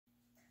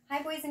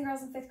Hi boys and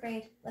girls in 5th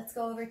grade. Let's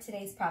go over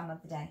today's problem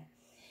of the day.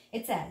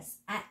 It says,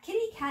 at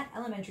Kitty Cat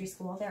Elementary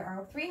School, there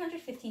are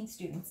 315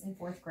 students in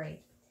 4th grade.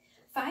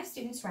 5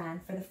 students ran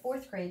for the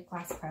 4th grade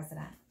class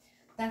president.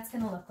 That's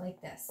going to look like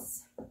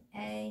this.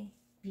 A,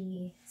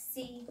 B,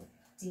 C,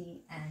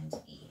 D, and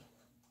E.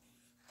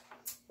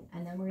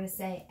 And then we're going to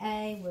say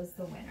A was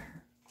the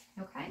winner.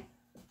 Okay?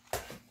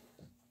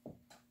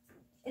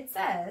 It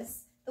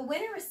says, the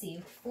winner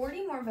received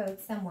 40 more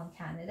votes than one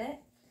candidate.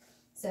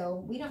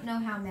 So we don't know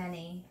how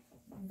many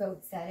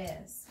votes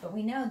that is, but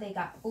we know they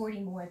got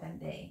 40 more than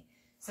B.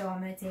 So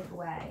I'm going to take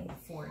away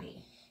 40.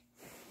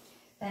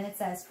 Then it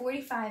says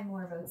 45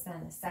 more votes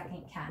than the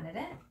second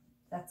candidate.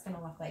 That's going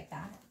to look like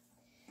that.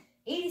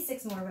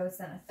 86 more votes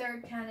than a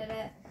third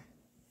candidate.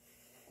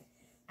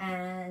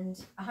 And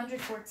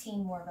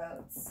 114 more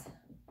votes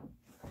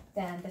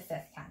than the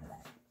 5th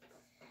candidate.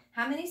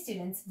 How many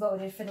students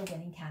voted for the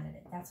winning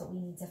candidate? That's what we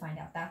need to find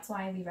out. That's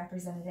why we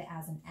represented it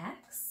as an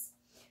X,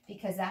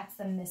 because that's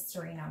the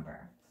mystery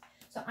number.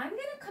 So I'm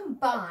going to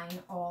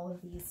combine all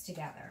of these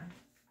together.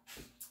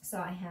 So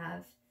I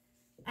have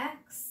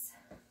X,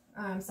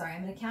 I'm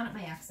going to count up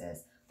my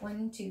X's.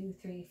 1, 2,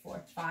 3,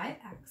 4, 5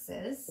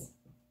 X's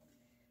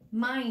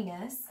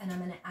minus, and I'm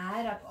going to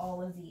add up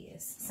all of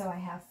these. So I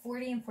have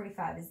 40 and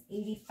 45 is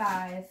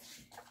 85,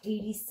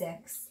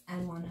 86,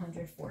 and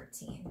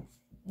 114.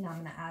 Now I'm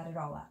going to add it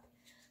all up.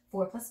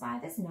 4 plus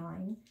 5 is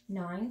 9.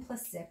 9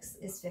 plus 6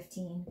 is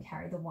 15.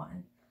 Carry the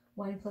 1.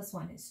 1 plus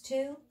 1 is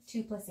 2.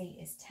 2 plus 8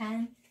 is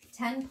 10.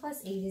 10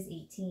 plus 8 is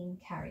 18.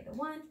 Carry the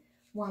 1.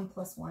 1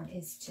 plus 1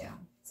 is 2.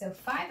 So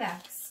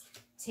 5x,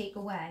 take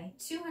away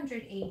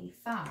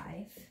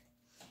 285,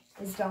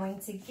 is going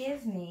to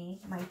give me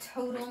my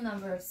total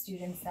number of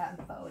students that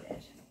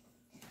voted.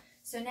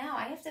 So now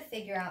I have to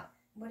figure out,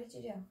 what did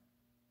you do?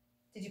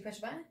 Did you push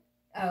a button?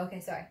 Oh, okay,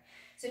 sorry.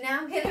 So now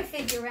I'm going to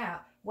figure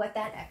out what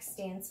that X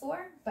stands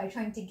for by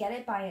trying to get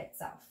it by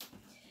itself.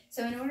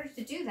 So in order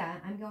to do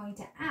that, I'm going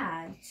to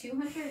add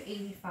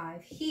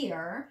 285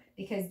 here,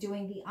 because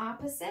doing the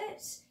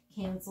opposite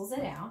cancels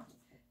it out.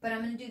 But I'm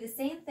going to do the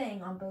same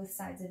thing on both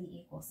sides of the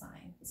equal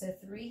sign. So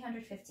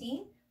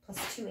 315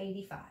 plus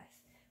 285.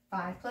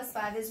 5 plus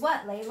 5 is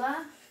what,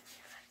 Layla?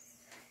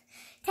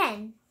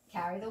 10.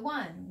 Carry the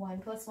 1.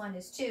 1 plus 1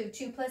 is 2.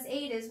 2 plus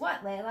 8 is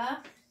what, Layla?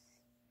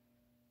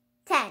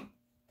 10.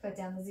 Put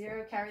down the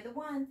 0, carry the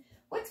 1.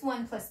 What's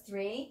 1 plus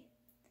 3?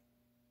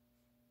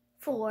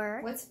 4.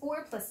 What's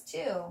 4 plus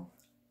 2?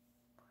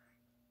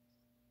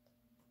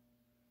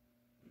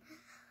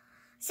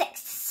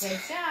 6. Good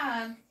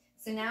job.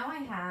 So now I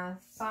have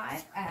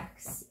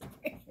 5x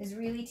is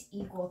really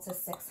equal to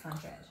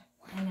 600.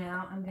 And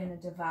now I'm going to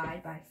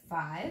divide by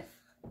 5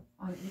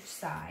 on each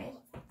side.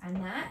 And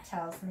that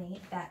tells me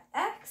that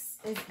x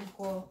is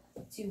equal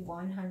to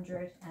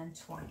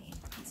 120.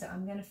 So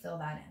I'm going to fill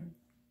that in.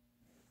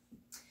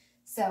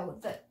 So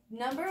the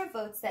number of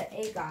votes that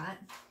A got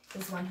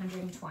is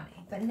 120.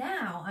 But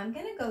now I'm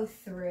going to go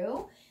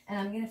through and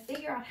I'm going to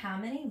figure out how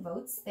many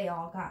votes they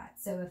all got.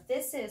 So if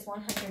this is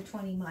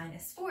 120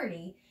 minus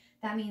 40,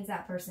 that means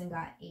that person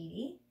got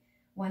 80.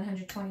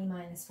 120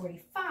 minus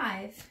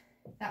 45,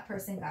 that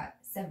person got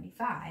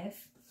 75.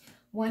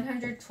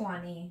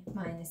 120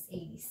 minus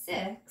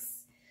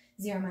 86,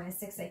 0 minus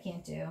 6 I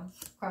can't do.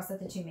 Cross out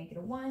the 2, make it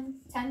a 1.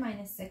 10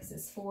 minus 6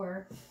 is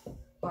 4.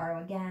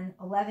 Borrow again.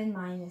 11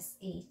 minus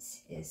 8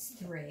 is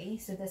 3.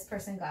 So this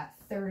person got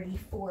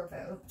 34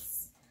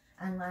 votes.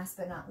 And last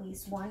but not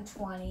least,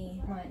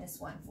 120 minus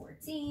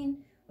 114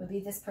 would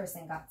be this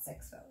person got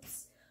 6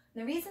 votes.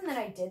 The reason that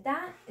I did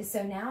that is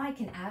so now I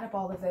can add up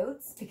all the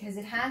votes, because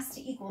it has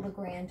to equal the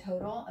grand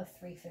total of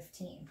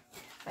 315.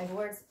 My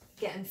board's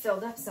getting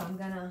filled up, so I'm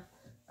going to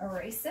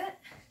erase it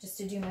just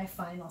to do my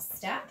final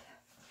step.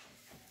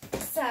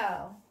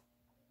 So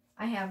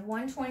I have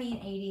 120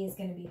 and 80 is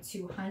going to be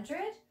 200.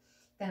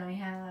 Then I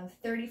have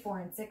 34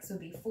 and 6 would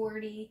be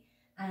 40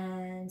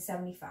 and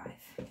 75.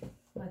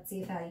 Let's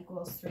see if that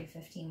equals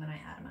 315 when I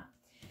add them up.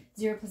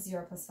 0 plus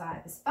 0 plus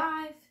 5 is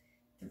 5.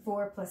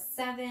 4 plus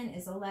 7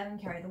 is 11,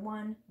 carry the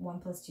 1. 1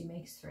 plus 2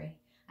 makes 3.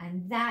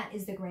 And that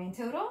is the grand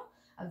total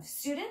of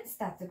students.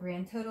 That's the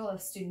grand total of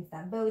students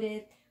that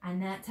voted.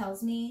 And that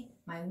tells me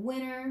my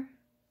winner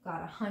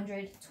got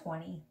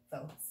 120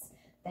 votes.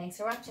 Thanks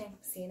for watching.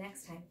 See you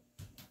next time.